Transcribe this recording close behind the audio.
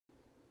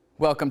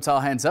Welcome to All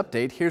Hands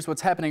Update. Here's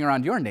what's happening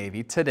around your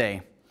Navy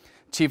today.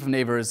 Chief of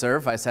Naval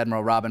Reserve Vice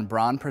Admiral Robin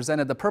Braun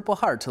presented the Purple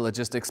Heart to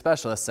Logistics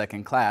Specialist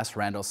 2nd Class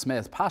Randall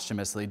Smith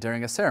posthumously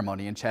during a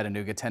ceremony in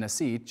Chattanooga,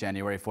 Tennessee,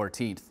 January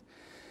 14th.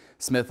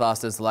 Smith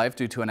lost his life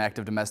due to an act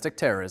of domestic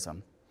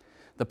terrorism.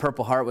 The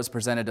Purple Heart was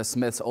presented to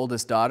Smith's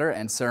oldest daughter,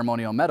 and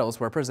ceremonial medals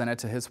were presented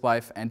to his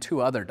wife and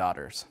 2 other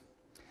daughters.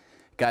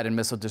 Guided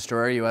missile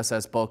destroyer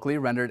USS Bulkeley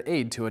rendered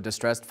aid to a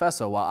distressed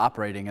vessel while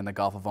operating in the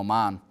Gulf of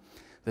Oman.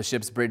 The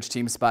ship's bridge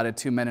team spotted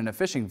 2 men in a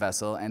fishing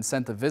vessel and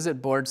sent the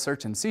visit board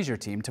search and seizure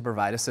team to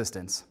provide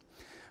assistance.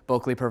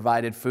 Bulkeley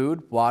provided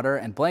food, water,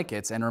 and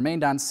blankets and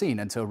remained on scene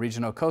until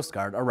Regional Coast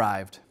Guard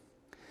arrived.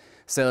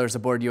 Sailors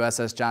aboard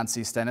USS John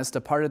C. Stennis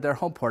departed their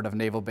home port of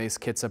Naval Base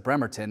Kitsa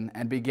Bremerton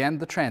and began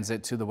the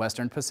transit to the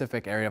Western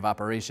Pacific Area of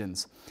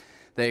Operations.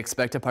 They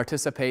expect to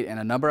participate in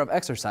a number of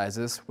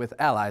exercises with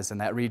allies in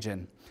that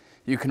region.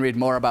 You can read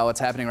more about what's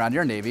happening around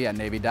your Navy at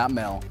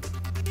Navy.mil.